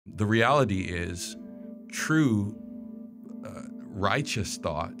the reality is true righteous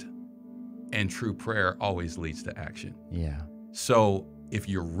thought and true prayer always leads to action. Yeah. So if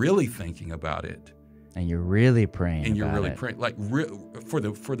you're really thinking about it, and you're really praying, like for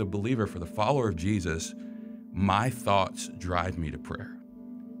the believer, for the follower of Jesus, my thoughts drive me to prayer.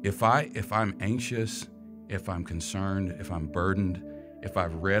 If I'm anxious, if I'm concerned, if I'm burdened, if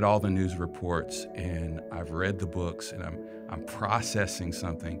I've read all the news reports and I've read the books and I'm processing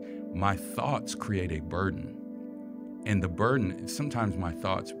something, my thoughts create a burden. And the burden, sometimes my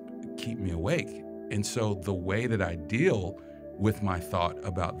thoughts keep me awake. And so the way that I deal with my thought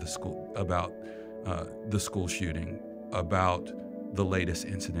about the school shooting, about the latest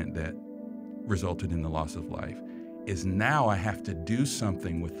incident that resulted in the loss of life, is now I have to do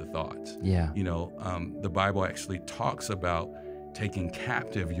something with the thoughts. Yeah. You know, the Bible actually talks about taking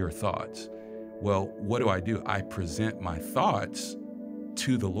captive your thoughts. Well, what do? I present my thoughts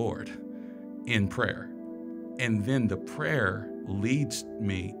to the Lord in prayer. And then the prayer leads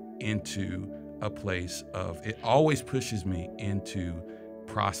me into a place of, it always pushes me into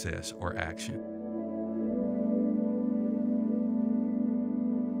process or action.